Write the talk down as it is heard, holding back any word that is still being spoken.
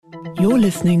You're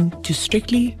listening to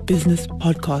Strictly Business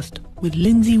Podcast with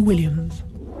Lindsay Williams.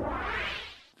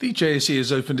 The JSE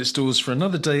has opened its doors for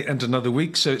another day and another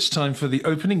week, so it's time for the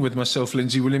opening with myself,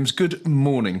 Lindsay Williams. Good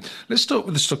morning. Let's start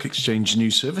with the Stock Exchange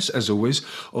News Service, as always,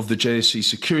 of the JSE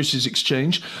Securities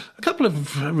Exchange. A couple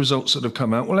of results that have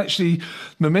come out. Well, actually,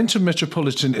 Momentum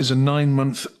Metropolitan is a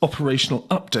 9-month operational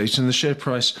update, and the share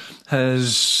price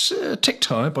has ticked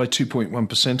higher by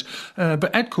 2.1%.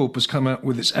 But AdCorp has come out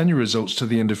with its annual results to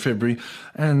the end of February,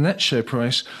 and that share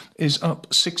price is up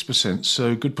 6%.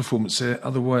 So good performance there.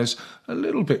 Otherwise, a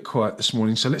little bit quiet this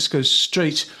morning. So let's go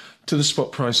straight to the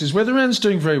spot prices, where the rand's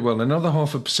doing very well, another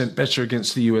 0.5% better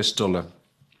against the US dollar.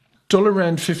 Dollar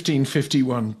rand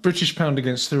 15.51, British pound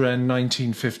against the rand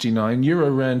 19.59,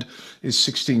 Euro rand is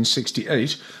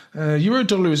 16.68, Euro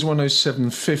dollar is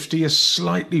 107.50, a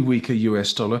slightly weaker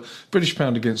US dollar. British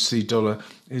pound against the dollar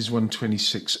is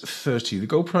 126.30. The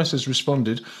gold price has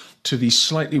responded to the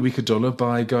slightly weaker dollar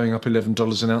by going up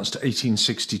 $11 an ounce to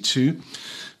 18.62.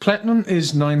 Platinum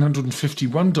is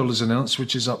 $951 an ounce,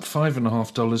 which is up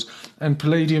 $5.50, and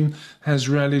palladium has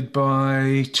rallied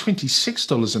by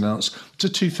 $26 an ounce to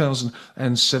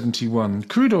 $2,071.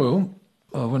 Crude oil,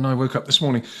 when I woke up this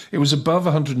morning, it was above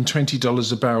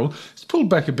 $120 a barrel. It's pulled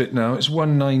back a bit now. It's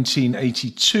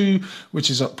 $119.82,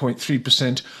 which is up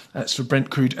 0.3%. That's for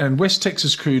Brent crude. And West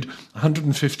Texas crude,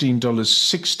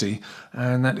 $115.60,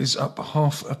 and that is up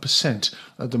 0.5%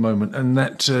 at the moment. And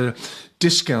that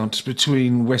discount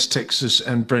between West Texas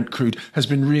and Brent crude has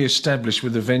been re-established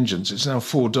with a vengeance. It's now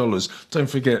 $4. Don't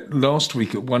forget, last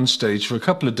week at one stage, for a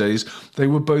couple of days, they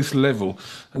were both level.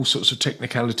 All sorts of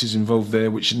technicalities involved there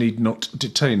which need not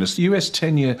detain us. The US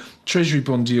 10-year Treasury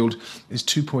bond yield is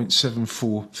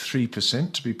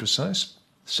 2.743%, to be precise.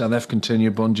 South African 10-year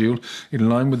bond yield, in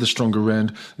line with the stronger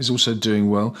rand, is also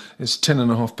doing well. It's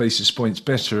 10.5 basis points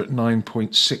better at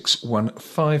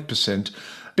 9.615%.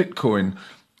 Bitcoin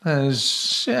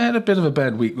has had a bit of a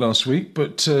bad week last week,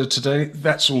 but today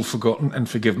that's all forgotten and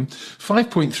forgiven.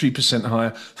 5.3%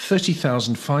 higher,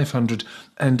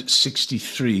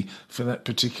 30,563 for that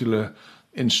particular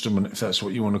instrument, if that's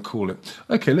what you want to call it.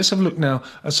 Okay, let's have a look now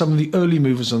at some of the early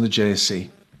movers on the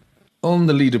JSE. On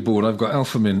the leaderboard, I've got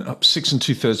Alphamin up 6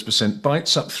 2/3%,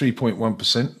 Bytes up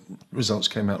 3.1%. Results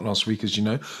came out last week, as you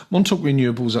know. Montauk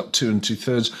Renewables up 2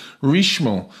 2/3.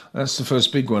 Richemont, that's the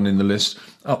first big one in the list,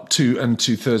 up 2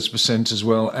 2/3% as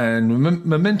well. And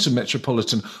Momentum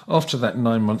Metropolitan, after that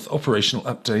 9-month operational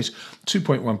update,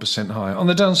 2.1% higher. On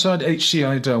the downside,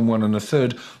 HCI down 1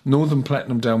 1/3. Northern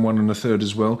Platinum down 1 1/3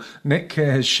 as well.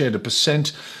 Netcare has shed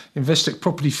 1%. Investec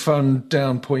Property Fund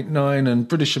down 0.9%, and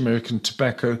British American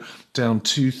Tobacco down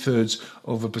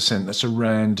 2/3%. That's a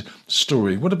rand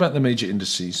story. What about the major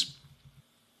indices?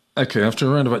 Okay, after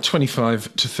around about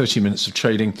 25 to 30 minutes of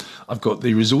trading, I've got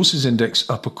the resources index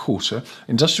up 0.25%.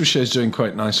 Industrial shares doing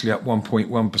quite nicely, up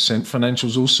 1.1%.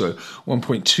 Financials also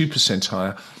 1.2%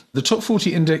 higher. The top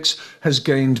 40 index has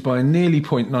gained by nearly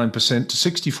 0.9% to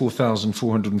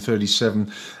 64,437.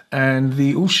 And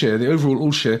the overall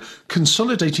all share,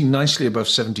 consolidating nicely above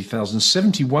 70,000,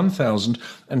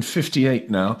 71,058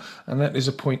 now, and that is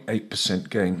a 0.8%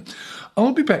 gain.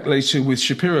 I'll be back later with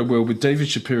Shapiro World with David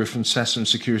Shapiro from Sasson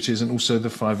Securities and also the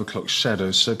 5 o'clock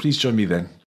shadows, so please join me then.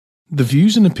 The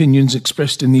views and opinions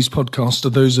expressed in these podcasts are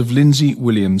those of Lindsay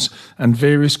Williams and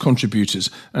various contributors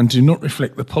and do not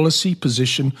reflect the policy,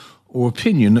 position, or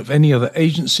opinion of any other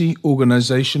agency,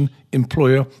 organisation,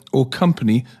 employer, or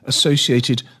company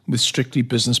associated with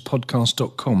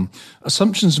strictlybusinesspodcast.com.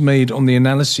 Assumptions made on the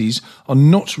analyses are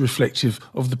not reflective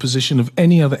of the position of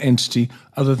any other entity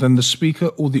other than the speaker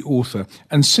or the author.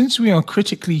 And since we are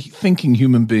critically thinking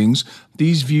human beings,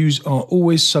 these views are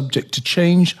always subject to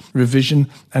change, revision,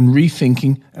 and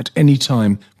rethinking at any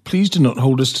time. Please do not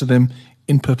hold us to them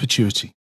in perpetuity.